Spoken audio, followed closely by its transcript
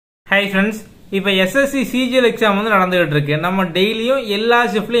Hi friends, இப்போ SSC CGL exam வந்து நடந்துகிட்டு இருக்கு. நம்ம டெய்லியும் எல்லா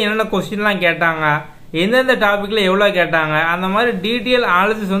ஷிஃப்ட்லயும் என்னென்ன क्वेश्चनலாம் கேட்டாங்க, எந்தெந்த டாபிக்ல எவ்வளவு கேட்டாங்க, அந்த மாதிரி டீடைல்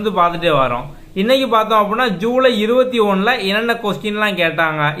அனாலிசிஸ் வந்து பார்த்துட்டே வரோம். இன்னைக்கு பார்த்தோம் அப்படினா ஜூலை 21ல என்னென்ன क्वेश्चनலாம்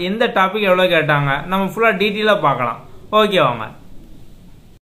கேட்டாங்க, எந்த டாபிக் எவ்வளவு கேட்டாங்க, நம்ம ஃபுல்லா டீடைலா பார்க்கலாம். ஓகே வாங்க.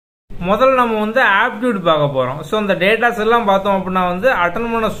 முதல்ல நம்ம வந்து ஆப்டிட்யூட் பார்க்க போறோம். சோ அந்த டேட்டாஸ் எல்லாம் பார்த்தோம் அப்படினா வந்து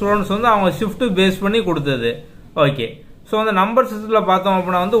அட்டெண்ட் பண்ண ஸ்டூடண்ட்ஸ் வந்து அவங்க ஷிஃப்ட் பேஸ் பண்ணி கொடுத்தது. ஓகே. So அந்த நம்பர் சிஸ்டத்துல பார்த்தோம்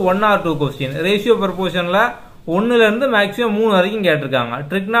அப்படினா வந்து 1 or 2 क्वेश्चन ரேஷியோ ப்ரொபோர்ஷன்ல 1 ல இருந்து மேக்ஸिमम 3 வரைக்கும் கேட்டிருக்காங்க.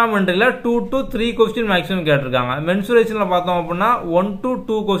 ட்ரிகனாமெட்ரில 2 to 3 क्वेश्चन மேக்ஸिमम கேட்டிருக்காங்க. மென்சுரேஷன்ல பார்த்தோம் அப்படினா 1 to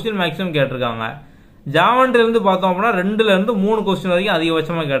 2 क्वेश्चन மேக்ஸिमम கேட்டிருக்காங்க. ஜாமெட்ரில இருந்து பார்த்தோம் அப்படினா 2 ல இருந்து 3 क्वेश्चन வரைக்கும்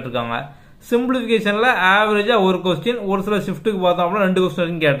அதிகபட்சமா கேட்டிருக்காங்க. சிம்பிளிஃபிகேஷன்ல ஆவரேஜா ஒரு क्वेश्चन, ஒரு சில ஷிஃப்ட்டுக்கு பார்த்தோம் அப்படினா 2 क्वेश्चन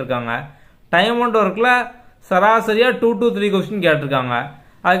வரைக்கும் கேட்டிருக்காங்க. டைம் அண்ட் வர்க்ல சராசரியா 2 to 3 क्वेश्चन கேட்டிருக்காங்க.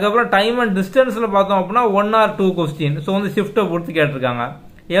 அதுக்கப்புறம் டைம் அண்ட் டிஸ்டன்ஸ்ல பார்த்தோம் அப்படினா 1 or 2 क्वेश्चन. சோ வந்து ஷிஃப்ட்டை பொறுத்து கேட்டிருக்காங்க.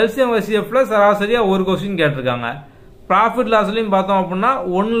 எல்சிஎம் எஸ்சிஎஃப்ல சராசரியா ஒரு क्वेश्चन கேட்டிருக்காங்க. ப்ராஃபிட் லாஸ்லயும் பார்த்தோம் அப்படினா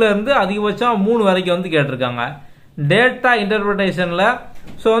 1 ல இருந்து அதிகபட்சமா 3 வரைக்கும் வந்து கேட்டிருக்காங்க. டேட்டா இன்டர்பிரேஷன்ல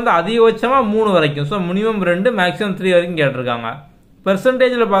சோ வந்து அதிகபட்சமா 3 வரைக்கும், சோ மினிமம் 2 மேக்ஸிமம் 3 வரைக்கும் கேட்டிருக்காங்க.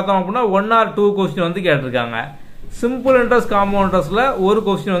 பெர்சன்டேஜ்ல பார்த்தோம் அப்படினா 1 or 2 क्वेश्चन வந்து கேட்டிருக்காங்க. சிம்பிள் இன்ட்ரஸ்ட் காம்பவுண்ட் இன்ட்ரஸ்ட்ல ஒரு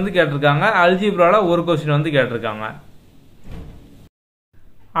क्वेश्चन வந்து கேட்டிருக்காங்க. அல்ஜிப்ரால ஒரு क्वेश्चन வந்து கேட்டிருக்காங்க.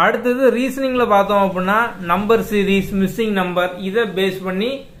 அடுத்தது ரீசனிங்ல பார்த்தோம் அப்படினா நம்பர் சீரிஸ், மிஸ்ஸிங் நம்பர் இத பேஸ் பண்ணி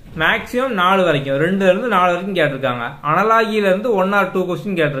மேக்ஸிமம் 4 வரைக்கும், 2 ல இருந்து 4 வரைக்கும் கேட்டிருக்காங்க. அனலாகில இருந்து 1 or 2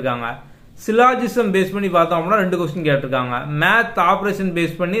 क्वेश्चन கேட்டிருக்காங்க. சிலாஜிசம் பேஸ் பண்ணி பார்த்தோம் அப்படினா 2 क्वेश्चन கேட்டிருக்காங்க. மேத் ஆபரேஷன்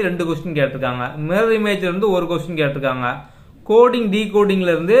பேஸ் பண்ணி 2 क्वेश्चन கேட்டிருக்காங்க. மிரர் இமேஜ்ல இருந்து ஒரு क्वेश्चन கேட்டிருக்காங்க. கோடிங்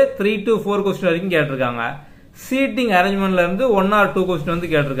டீகோடிங்ல இருந்து 3 to 4 क्वेश्चन வரைக்கும் கேட்டிருக்காங்க. சீட்டிங் அரேஞ்ச்மென்ட்ல இருந்து 1 or 2 क्वेश्चन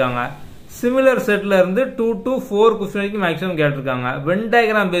வந்து கேட்டிருக்காங்க. சிமிலர் செட்ல இருந்து 2 to 4 क्वेश्चन வரைக்கும் மேக்ஸिमम கேட்டிருக்காங்க. வென்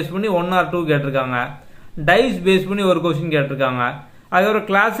டயகிராம் பேஸ் பண்ணி 1 or 2 கேட்டிருக்காங்க. டைஸ் பேஸ் பண்ணி ஒரு क्वेश्चन கேட்டிருக்காங்க. அதுக்கப்புறம்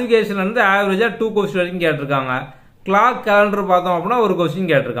கிளாசிஃபிகேஷன்ல இருந்து ஆவரேஜா 2 क्वेश्चन வரைக்கும் கேட்டிருக்காங்க. கிளாக் கேலண்டர் பார்த்தோம் அப்படினா ஒரு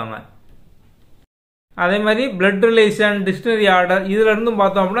क्वेश्चन கேட்டிருக்காங்க. அதே மாதிரி பிளட் ரிலேஷன், டிக்ஷனரி ஆர்டர் இதுல இருந்தும்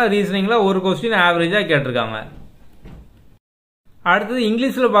பார்த்தோம் அப்படினா ரீசனிங்ல ஒரு क्वेश्चन ஆவரேஜா கேட்டிருக்காங்க. அடுத்தது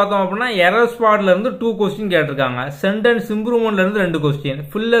இங்கிலீஷ்ல பார்த்தோம் அப்படினா எரர் ஸ்பாட்ல இருந்து 2 क्वेश्चन கேட்டிருக்காங்க. சென்டென்ஸ் இம்ப்ரூவ்மென்ட்ல இருந்து 2 क्वेश्चन,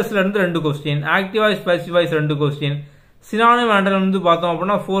 ஃபில்லர்ஸ்ல இருந்து 2 question, active voice passive voice 2 question, synonym ஆண்டர்ல இருந்து பார்த்தோம்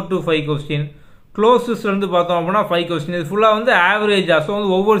அப்படினா 4 to 5 क्वेश्चन, க்ளோசஸ்ல இருந்து பார்த்தோம் அப்படினா 5 क्वेश्चन. இது ஃபுல்லா வந்து ஆவரேஜா, சோ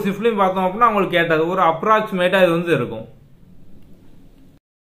வந்து ஒவ்வொரு ஷிஃப்ட்லயும் பார்த்தோம் அப்படினா உங்களுக்கு கேட்டது ஒரு அப்ராக்ஸிமேட்டா இது வந்து இருக்கும்.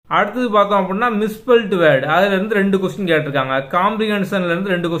 அடுத்தது பார்த்தோம் அப்படினா மிஸ்பெல்ட் வேர்ட் அதுல இருந்து 2 क्वेश्चन கேட்டிருக்காங்க. காம்ப்ரிஹென்ஷன்ல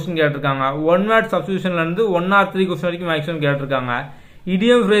இருந்து 2 क्वेश्चन கேட்டிருக்காங்க. ஒன் வேர்ட் சப்ஸ்டிடியூஷன்ல இருந்து 1 or 3 क्वेश्चन வரைக்கும் மேக்ஸிமம் கேட்டிருக்காங்க.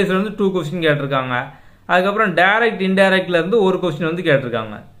 இடியம் ஃப்ரேஸ்ல இருந்து 2 क्वेश्चन கேட்டிருக்காங்க. அதுக்கப்புறம் டைரக்ட் இன்டைரக்ட்ல இருந்து ஒரு क्वेश्चन வந்து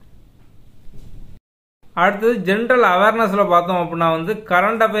கேட்டிருக்காங்க. அடுத்தது ஜெனரல் அவேர்னஸ்ல பார்த்தோம் அப்படினா வந்து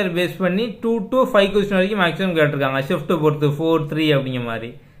கரண்ட் அஃபேர் பேஸ் பண்ணி 2 to 5 क्वेश्चन வரைக்கும் மேக்ஸிமம் கேட்டிருக்காங்க. ஷிஃப்ட் பொறுத்து 4, 3 அப்படிங்கிற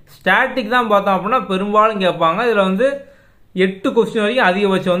மாதிரி. ஸ்டாட்டிக் தான் பார்த்தோம் அப்படினா பெரும்பாலும் கேட்பாங்க. இதுல வந்து 8 क्वेश्चन வரைக்கும்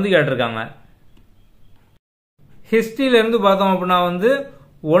அதிகபட்சம் வந்து கேட்டிருக்காங்க. ஹிஸ்டரியில இருந்து பார்த்தோம் அப்படினா வந்து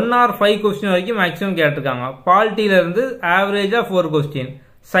 1 or 5 क्वेश्चन வரைக்கும் மேக்ஸிமம் கேட்டிருக்காங்க. பாலிட்டியில இருந்து ஆவரேஜா 4 क्वेश्चन,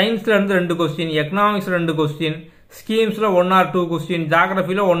 சயின்ஸ்ல இருந்து 2 question, எக்கனாமிக்ஸ்ல 2 question, ஸ்கீம்ஸ்ல 1 or 2 question,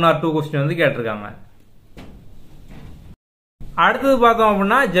 ஜியோகிராஃபில 1 or 2 question வந்து கேட்டிருக்காங்க. அடுத்தது பார்த்தோம்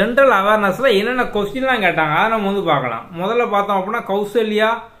அப்படினா ஜெனரல் அவேர்னஸ்ல என்னென்ன क्वेश्चनலாம் கேட்டாங்க அதை நம்ம வந்து பார்க்கலாம். முதல்ல பார்த்தோம் அப்படினா கௌசல்யா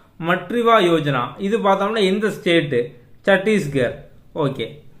மட்ரிவா யோஜனா இது பார்த்தோம்னா எந்த ஸ்டேட்? சத்தீஸ்கர். ஓகே.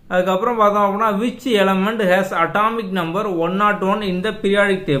 அதுக்கப்புறம் பார்த்தோம் அப்படினா which element has atomic number 101 in the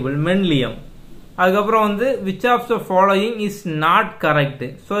periodic table? மென்லியம். அதுக்கப்புறம் வந்து which of the following is not correct?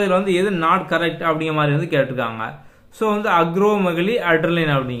 So இதில் வந்து எது நாட் கரெக்ட் அப்படிங்கிற மாதிரி வந்து கேட்டிருக்காங்க. ஸோ வந்து அக்ரோமெகலி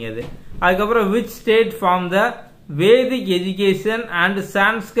அட்ரலின் அப்படிங்கிறது. அதுக்கப்புறம் which state formed the Vedic Education and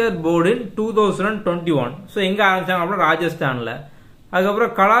Sanskrit Board in 2021? So எங்க ஆரம்பிச்சாங்க அப்படின்னா ராஜஸ்தான்ல.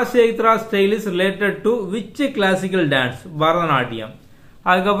 அதுக்கப்புறம் Kalakshetra style is related to which classical dance? Bharatanatyam.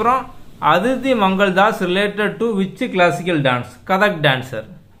 அதுக்கப்புறம் Aditi Mangal Das related to which classical dance? Kathak dancer.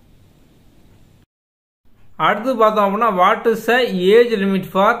 அடுத்து பார்த்தோம் அப்படின்னா what is a age limit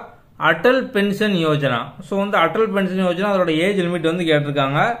for Atal pension Yojana? So வந்து அட்டல் பென்ஷன் யோஜனா அதோட ஏஜ் லிமிட் வந்து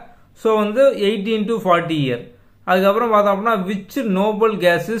கேட்டிருக்காங்க. ஸோ வந்து 18 to 40 இயர். அதுக்கப்புறம் பார்த்தோம் அப்படின்னா which Nobel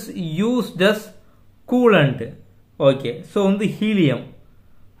case is used as coolant? Okay. So வந்து ஹீலியம்.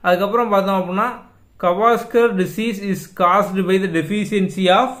 அதுக்கப்புறம் பார்த்தோம் அப்படின்னா Gavaskar disease is caused by the deficiency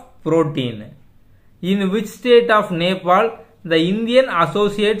of protein. In which state of Nepal the Indian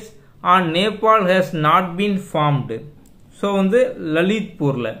Associates on Nepal has not been formed? So வந்து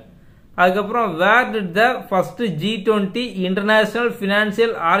லலித்பூர்ல. அதுக்கப்புறம் where did the first G20 international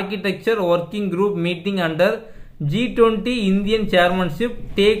financial architecture working group meeting under G20 Indian chairmanship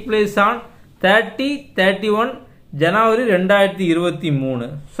take place on 30, 31, January 2023.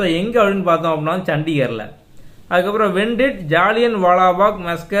 So எங்கே அப்படின்னு பார்த்தோம் அப்படின்னா சண்டிகரில். அதுக்கப்புறம் when did Jallian Walabagh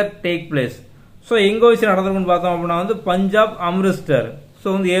massacre take place? So எங்கே வச்சு நடந்திருக்குன்னு பார்த்தோம் அப்படின்னா வந்து பஞ்சாப் அம்ரிஸ்டர். ஸோ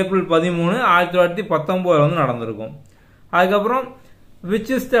வந்து ஏப்ரல் 13, 1919 வந்து நடந்திருக்கும். அதுக்கப்புறம் which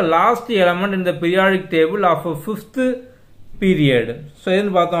is the last element in the periodic table of a 5th period? So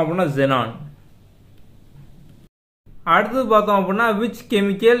எதுன்னு பார்த்தோம் அப்படின்னா xenon. அடுத்தது பார்த்தோம் அப்படின்னா which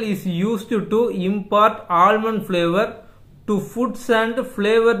chemical is used to impart almond flavor to foods and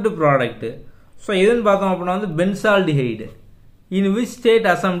flavored product? So எதுன்னு பார்த்தோம் அப்படின்னா வந்து benzaldehyde. In which state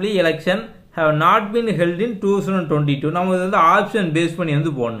assembly election have not been held in 2022? நம்ம இது வந்து ஆப்ஷன் பேஸ் பண்ணி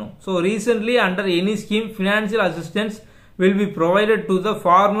வந்து போடணும். So recently under any scheme financial assistance will be provided to the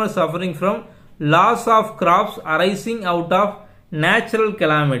farmers suffering from loss of crops arising out of natural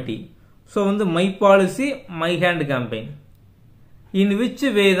calamity. So வந்து my policy my hand campaign. In which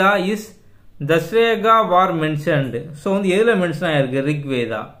Veda is Dashrega war mentioned? So வந்து எதுல mention ஆயிருக்கு? Rig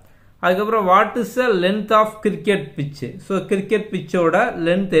Veda. அதுக்கப்புறம் what is the length of cricket pitch? So cricket பிச்சோட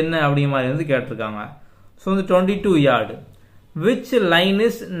length என்ன அப்படிங்கிற மாதிரி வந்து கேட்டிருக்காங்க. ஸோ வந்து 22 yard. Which line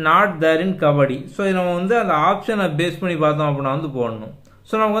is not there in kabaddi? So நம்ம வந்து அந்த ஆப்ஷனை பேஸ் பண்ணி பார்த்தோம் அப்படின்னா வந்து போடணும்.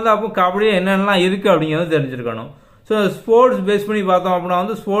 ஸோ நமக்கு வந்து அப்போ கபடியில் என்னென்னலாம் இருக்குது அப்படிங்கிறது தெரிஞ்சிருக்கணும். ஸோ ஸ்போர்ட்ஸ் பேஸ் பண்ணி பார்த்தோம் அப்படின்னா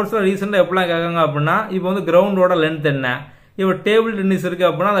வந்து ஸ்போர்ட்ஸில் ரீசெண்டாக எப்படிலாம் கேட்காங்க அப்படின்னா இப்போ வந்து கிரவுண்டோட லென்த் என்ன, இப்போ டேபிள் டென்னிஸ் இருக்குது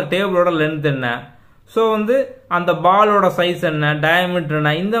அப்படின்னா அந்த டேபிளோட லென்த் என்ன, ஸோ வந்து அந்த பாலோட சைஸ் என்ன, டயமீட்டர்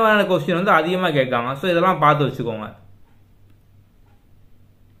என்ன, இந்த மாதிரியான கொஸ்டின் வந்து அதிகமாக கேட்காங்க. ஸோ இதெல்லாம் பார்த்து வச்சுக்கோங்க.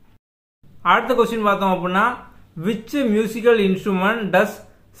 அடுத்த கொஸ்டின் பார்த்தோம் அப்படின்னா which musical instrument does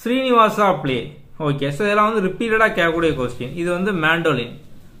Srinivasa play? Okay, so இதெல்லாம் வந்து ரிப்பீட்டடாக கேட்கக்கூடிய கொஸ்டின். இது வந்து மேண்டோலின்.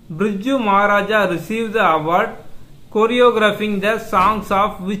 Fridge Maharaja receive the award choreographing the songs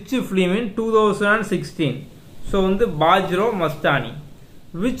of which film in 2016? So வந்து பாஜ்ரோ Mastani.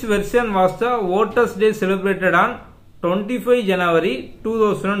 Which version was the Voters Day celebrated on 25 January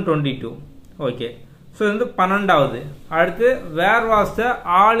 2022? Okay, so வந்து 12வது. அடுத்து where was the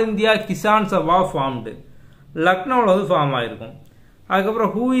all India Kisan Sabha formed? லக்னோவில் வந்து form ஆகிருக்கும்.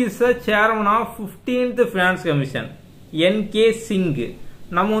 அதுக்கப்புறம் who is the chairman of 15th finance commission? என்கே Singh.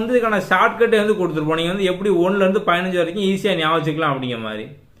 நம்ம வந்து இதுக்கான ஷார்ட்கட்டை வந்து கொடுத்துருப்போம். நீங்கள் வந்து எப்படி 1லேருந்து 15 வரைக்கும் ஈஸியாக ஞாபகம் வச்சுக்கலாம் அப்படிங்கிற மாதிரி.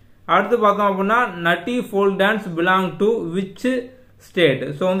 அடுத்து பார்த்தோம் அப்படின்னா நட்டி folk dance belong to which state?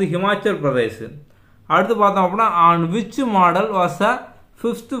 So வந்து ஹிமாச்சல் பிரதேஷ். அடுத்து பார்த்தோம் அப்படின்னா on which model was a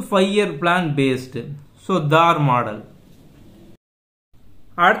 5th 5-year plan based? So தார் மாடல்.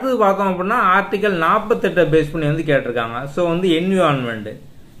 அடுத்தது பார்த்தோம் அப்படின்னா ஆர்டிகல் 48 பேஸ் பண்ணி வந்து கேட்டிருக்காங்க. ஸோ வந்து என்விரான்மெண்ட்.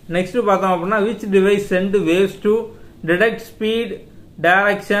 நெக்ஸ்ட் பார்த்தோம் அப்படின்னா which device send waves to detect speed,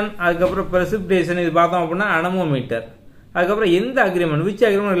 direction, அதுக்கப்புறம் precipitation. இது பார்த்தோம் அப்படின்னா அனமோமீட்டர். அதுக்கப்புறம் எந்த agreement, which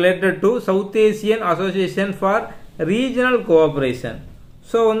agreement related to south Asian association for regional cooperation?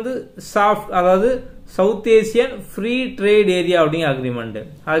 So வந்து சாஃப்ட், அதாவது south Asian free trade area அப்படிங்கிற அக்ரிமெண்ட்.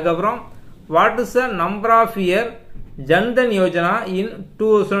 அதுக்கப்புறம் what is the number half year Jan Dhan Yojana in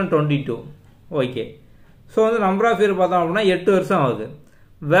 2022? Okay, so வந்து நம்பர் ஆஃப் இயர் பார்த்தோம் அப்படின்னா 8 வருஷம் ஆகுது.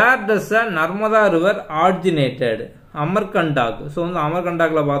 வேர் டஸ் த Narmada river originated? Amarkantak. So வந்து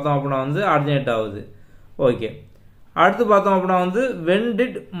அமர்கண்டாக்ல பார்த்தோம் அப்படின்னா வந்து ஆர்ஜினேட் ஆகுது. ஓகே, அடுத்து பார்த்தோம் அப்படின்னா வந்து when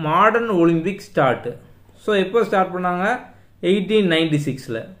did modern Olympic start? So எப்போ ஸ்டார்ட் பண்ணாங்க?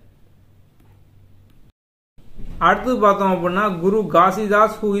 1896ல். அடுத்து பார்த்தோம் அப்படின்னா குரு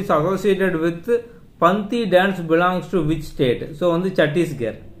Ghasidas who is associated with பந்தி dance belongs to which state? So வந்து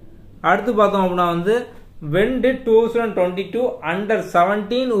சத்தீஸ்கர். அடுத்து பார்த்தோம் அப்படின்னா வந்து when did 2022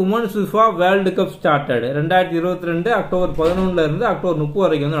 under-17 women's FIFA world cup started? 2022 October 11 இருந்து அக்டோபர் 30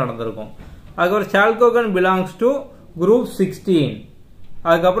 வரைக்கும் வந்து நடந்திருக்கும். அதுக்கப்புறம் சால்கோகன் பிலாங்ஸ் டு குரூப் 16.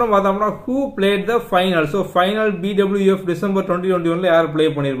 அதுக்கப்புறம் பார்த்தோம்னா who plate the final? So final BWF December 2021 யார் பிளே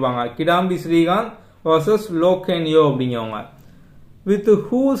பண்ணியிருப்பாங்க? கிடாம்பி ஸ்ரீகாந்த் வர்சஸ் லோகேன்யோ அப்படிங்கிறவங்க. With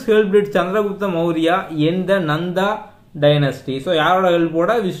whose help did Chandragupta Maurya N the Nanda dynasty? So யாரோட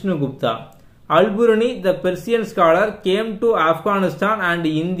ஹெல்ப்போட? விஷ்ணுகுப்தா. அல்புரணி த Persian scholar came to Afghanistan and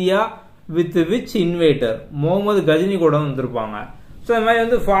India with which இன்வேட்டர்? Mohammed Ghajini கூட வந்திருப்பாங்க. ஸோ இந்த மாதிரி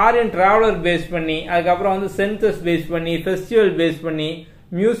வந்து ஃபாரின் டிராவலர் பேஸ் பண்ணி, அதுக்கப்புறம் வந்து சென்சஸ் பேஸ் பண்ணி, ஃபெஸ்டிவல் பேஸ் பண்ணி,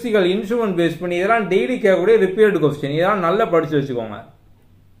 மியூசிக்கல் இன்ஸ்ட்ருமெண்ட் பேஸ் பண்ணி, இதெல்லாம் டெய்லி கேட்கக்கூடிய ரிப்பீட்டட் கொஸ்டின். இதெல்லாம் நல்லா படிச்சு வச்சுக்கோங்க.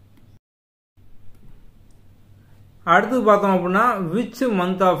 அடுத்து பார்த்தோம் அப்படின்னா which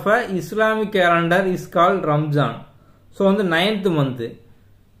month of Islamic calendar is called Ramzan? So வந்து 9th month.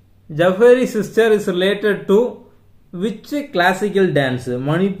 ஜஃபேரி sister is related to which classical dance?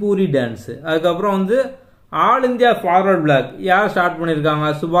 Manipuri dance. அதுக்கப்புறம் வந்து ஆல் இந்தியா ஃபார்வர்ட் பிளாக் யார் ஸ்டார்ட் பண்ணியிருக்காங்க?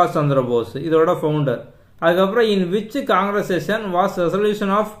 சுபாஷ் சந்திர போஸ், இதோட ஃபவுண்டர். அதுக்கப்புறம் in which Congress session was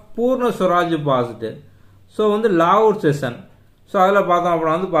resolution of பூர்ண ஸ்வராஜ் பாஸ்டு? ஸோ வந்து லாகூர் செஷன். ஸோ அதில் பார்த்தோம்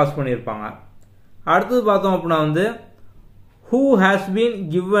அப்படின்னா வந்து பாஸ் பண்ணியிருப்பாங்க. அடுத்தது பார்த்தோம் அப்படின்னா வந்து who has been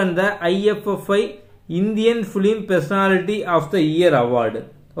given the IFFI Indian Film Personality of the Year Award.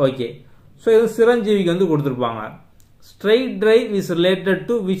 Okay, so இது சிரஞ்சீவிக்கு வந்து கொடுத்துருப்பாங்க. Straight drive is related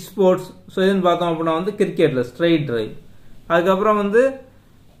to which sports? So இதுன்னு பார்த்தோம் அப்படின்னா வந்து கிரிக்கெட்டில் ஸ்ட்ரைட் டிரைவ். அதுக்கப்புறம் வந்து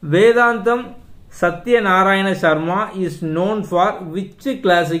வேதாந்தம் Satyanarayana Sharma is known for which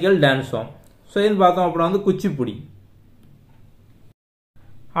classical dance form? So இதுன்னு பார்த்தோம் அப்படின்னா வந்து குச்சிப்புடி.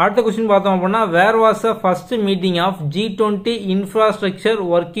 அடுத்த கொஸ்டின் பார்த்தோம் அப்படின்னா where was the first meeting of G20 infrastructure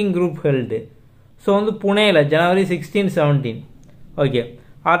working group held? So வந்து புனேயில் January 16-17. Okay,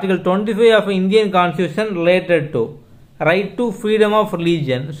 article 25 of Indian constitution related to right to freedom of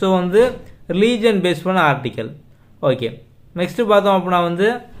religion. So வந்து ரிலீஜன் பேஸ் பண்ண ஆர்டிகல். ஓகே, நெக்ஸ்ட் பார்த்தோம் அப்படின்னா வந்து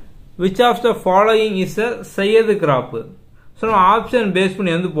which of the following is a Syed crop? So நம்ம option base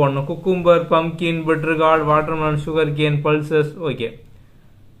பண்ணி வந்து போடணும். Cucumber, pumpkin, பட்டர்கார்ட், watermelon, sugar cane, pulses. Okay,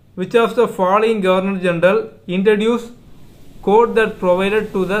 which of the following Governor General introduced code that provided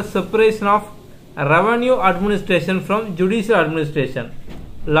to the separation of revenue administration from judicial administration?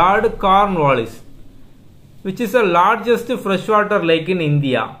 Lord Cornwallis. Which is the largest freshwater lake in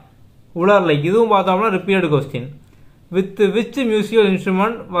India? Ular Lake. இதுவும் பார்த்தோம்னா repeated question. With which musical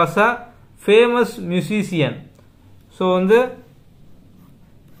instrument was a famous musician? So வந்து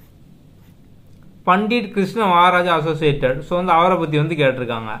Pandit Krishna Maharaja associated. So வந்து அவரை பற்றி வந்து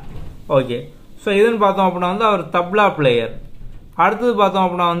கேட்டிருக்காங்க. Okay, so இதுன்னு பார்த்தோம் அப்படின்னா வந்து அவர் தப்லா பிளேயர். அடுத்தது பார்த்தோம்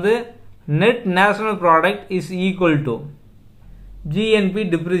அப்படின்னா வந்து net national product is equal to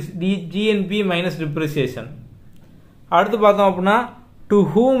GNB minus depreciation. அடுத்து பார்த்தோம் அப்படின்னா to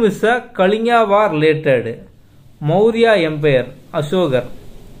whom is a Kalinga war related? Maurya empire, அசோகர்.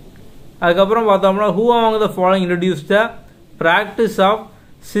 அதுக்கப்புறம் பார்த்தோம்னா who among the following introduce the practice of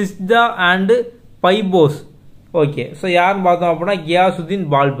சிஸ்தா and பைபோஸ்? Okay, so யாருன்னு பார்த்தோம் அப்படின்னா கியாசுதீன்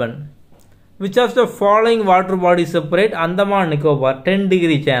பால்பன். Which of the following water body separate Andaman Nicobar 10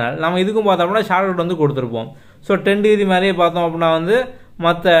 degree channel? நம்ம இதுக்கும் பார்த்தோம் அப்படின்னா ஷார்ட்கட் வந்து கொடுத்துருப்போம். ஸோ 10 டிகிரி மேலேயே பார்த்தோம் அப்படின்னா வந்து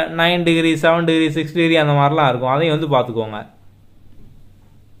மற்ற 9 டிகிரி 7 டிகிரி 6 டிகிரி அந்த மாதிரிலாம் இருக்கும், அதையும் வந்து பார்த்துக்கோங்க.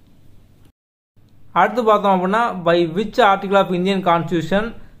 அடுத்து பார்த்தோம் அப்படின்னா by which article of Indian constitution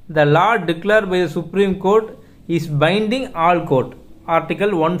the law declare by the supreme court is binding all court?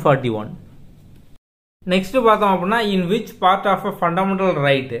 Article 141. Next பார்த்தோம் அப்படின்னா in which part of a fundamental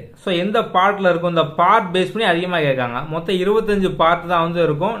right? So எந்த பார்ட்டில் இருக்கும்? இந்த பார்ட் பேஸ் பண்ணி அதிகமாக கேட்காங்க. மொத்தம் 25 பார்ட் தான் வந்து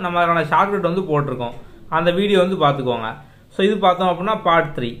இருக்கும். நம்ம அதற்கான ஷார்ட்கட் வந்து போட்டிருக்கோம், அந்த வீடியோ வந்து பார்த்துக்கோங்க. ஸோ இது பார்த்தோம் அப்படின்னா பார்ட்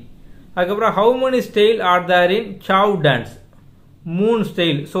 3. அதுக்கப்புறம் how many style R there in Zhao dance? 3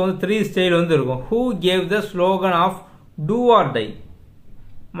 style. So வந்து 3 ஸ்டைல் வந்து இருக்கும். Who gave the slogan of two or die?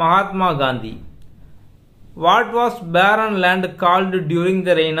 Mahatma Gandhi. What was பேரன் land called during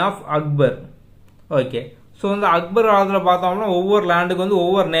the rain of Akbar? Okay, so வந்து அக்பர் காலத்தில் பார்த்தோம்னா ஒவ்வொரு லேண்டுக்கு வந்து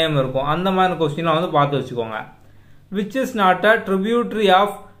ஒவ்வொரு நேம் இருக்கும். அந்த மாதிரி கொஸ்டின்லாம் வந்து பார்த்து வச்சுக்கோங்க. Which is not a tributary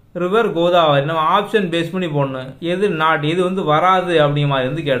of river Godavari? நம்ம ஆப்ஷன் பேஸ் பண்ணி போடணும். எது நாட், எது வந்து வராது அப்படிங்கிற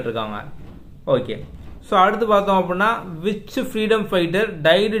மாதிரி வந்து கேட்டிருக்காங்க. ஓகே, ஸோ அடுத்து பார்த்தோம் அப்படின்னா which freedom fighter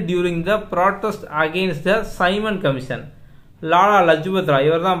Tide during the protest against the Simon commission? Lala Lajpat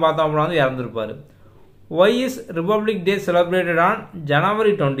Rai. இவர் தான் பார்த்தோம் அப்படின்னா வந்து இறந்துருப்பார். Y is republic day celebrated on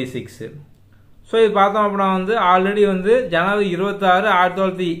January 26? So இது பார்த்தோம் அப்படின்னா வந்து ஆல்ரெடி வந்து January 26,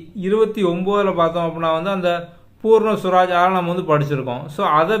 1929 பார்த்தோம் அப்படின்னா வந்து அந்த பூர்ண சுராஜ் அதெல்லாம் நம்ம வந்து படிச்சிருக்கோம். ஸோ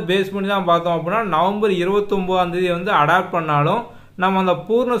அதை பேஸ் பண்ணி தான் பார்த்தோம் அப்படின்னா November 29 வந்து அடாப்ட் பண்ணாலும் நம்ம அந்த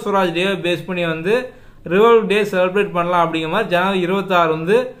பூர்ண சுராஜ் டேவை பேஸ் பண்ணி வந்து ரிபப்ளிக் டே செலிப்ரேட் பண்ணலாம். அப்படிங்கிற மாதிரி January 26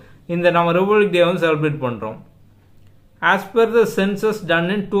 வந்து இந்த நம்ம ரிபப்ளிக் டே வந்து செலிப்ரேட் பண்ணுறோம். As per the census done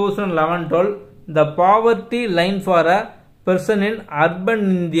in 2011-12 the poverty line for a person in urban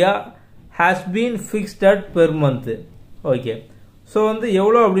India has been fixed at per month. Okay, so வந்து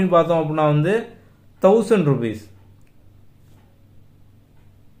எவ்வளோ அப்படின்னு பார்த்தோம் அப்படின்னா வந்து 1000 rupees.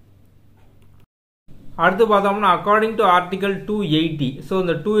 அடுத்து பார்த்தோம்னா அக்கார்டிங் டு ஆர்டிகல் 280. ஸோ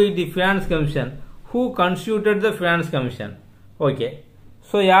இந்த 280 finance commission, who constituted the finance commission? Okay,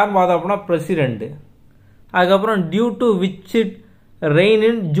 so யார் பார்த்தோம் அப்படின்னா பிரசிடென்ட். அதுக்கப்புறம் due to which it rain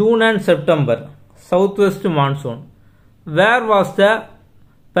in June and September? South west monsoon. Where was the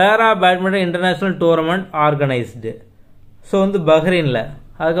பேரா badminton international tournament organised? So வந்து பஹ்ரைனில்.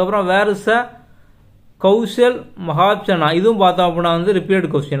 அதுக்கப்புறம் where is a Kaushal மகாப்சனா? இதுவும் பார்த்தோம் அப்படின்னா வந்து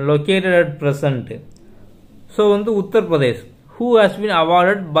repeated question. Located at present. So வந்து Uttar Pradesh. Who has been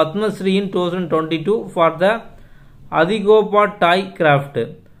awarded Padmashri in 2022 for the அதிகோபா toy craft?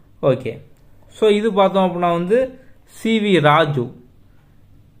 Okay, so இது பார்த்தோம் அப்படின்னா வந்து CV Raju.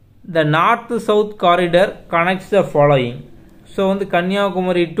 The north-south corridor connects the following. So வந்து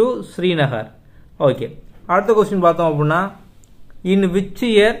கன்னியாகுமரி டு ஸ்ரீநகர். ஓகே, அடுத்த கொஸ்டின் பார்த்தோம் அப்படின்னா in which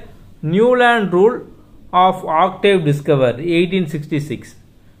year Newland rule of Octave discover 1866.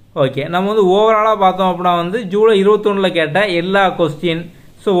 Okay, நம்ம வந்து ஓவராலாக பார்த்தோம் அப்படின்னா வந்து ஜூலை 21 கேட்ட எல்லா கொஸ்டின்,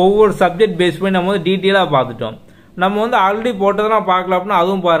 ஸோ ஒவ்வொரு சப்ஜெக்ட் பேஸ் பண்ணி நம்ம வந்து டீட்டெயிலாக பார்த்துட்டோம். நம்ம வந்து ஆல்ரெடி போட்டதெல்லாம் பார்க்கல அப்படின்னா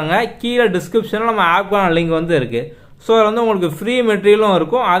அதுவும் பாருங்கள். கீழே டிஸ்கிரிப்ஷனில் நம்ம ஆப்க்கான லிங்க் வந்து இருக்குது. ஸோ அதில் வந்து உங்களுக்கு ஃப்ரீ மெட்டீரியலும்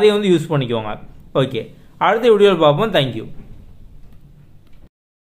இருக்கும், அதையும் வந்து யூஸ் பண்ணிக்கோங்க. ஓகே, அடுத்த வீடியோவில் பார்ப்போம். தேங்க்யூ.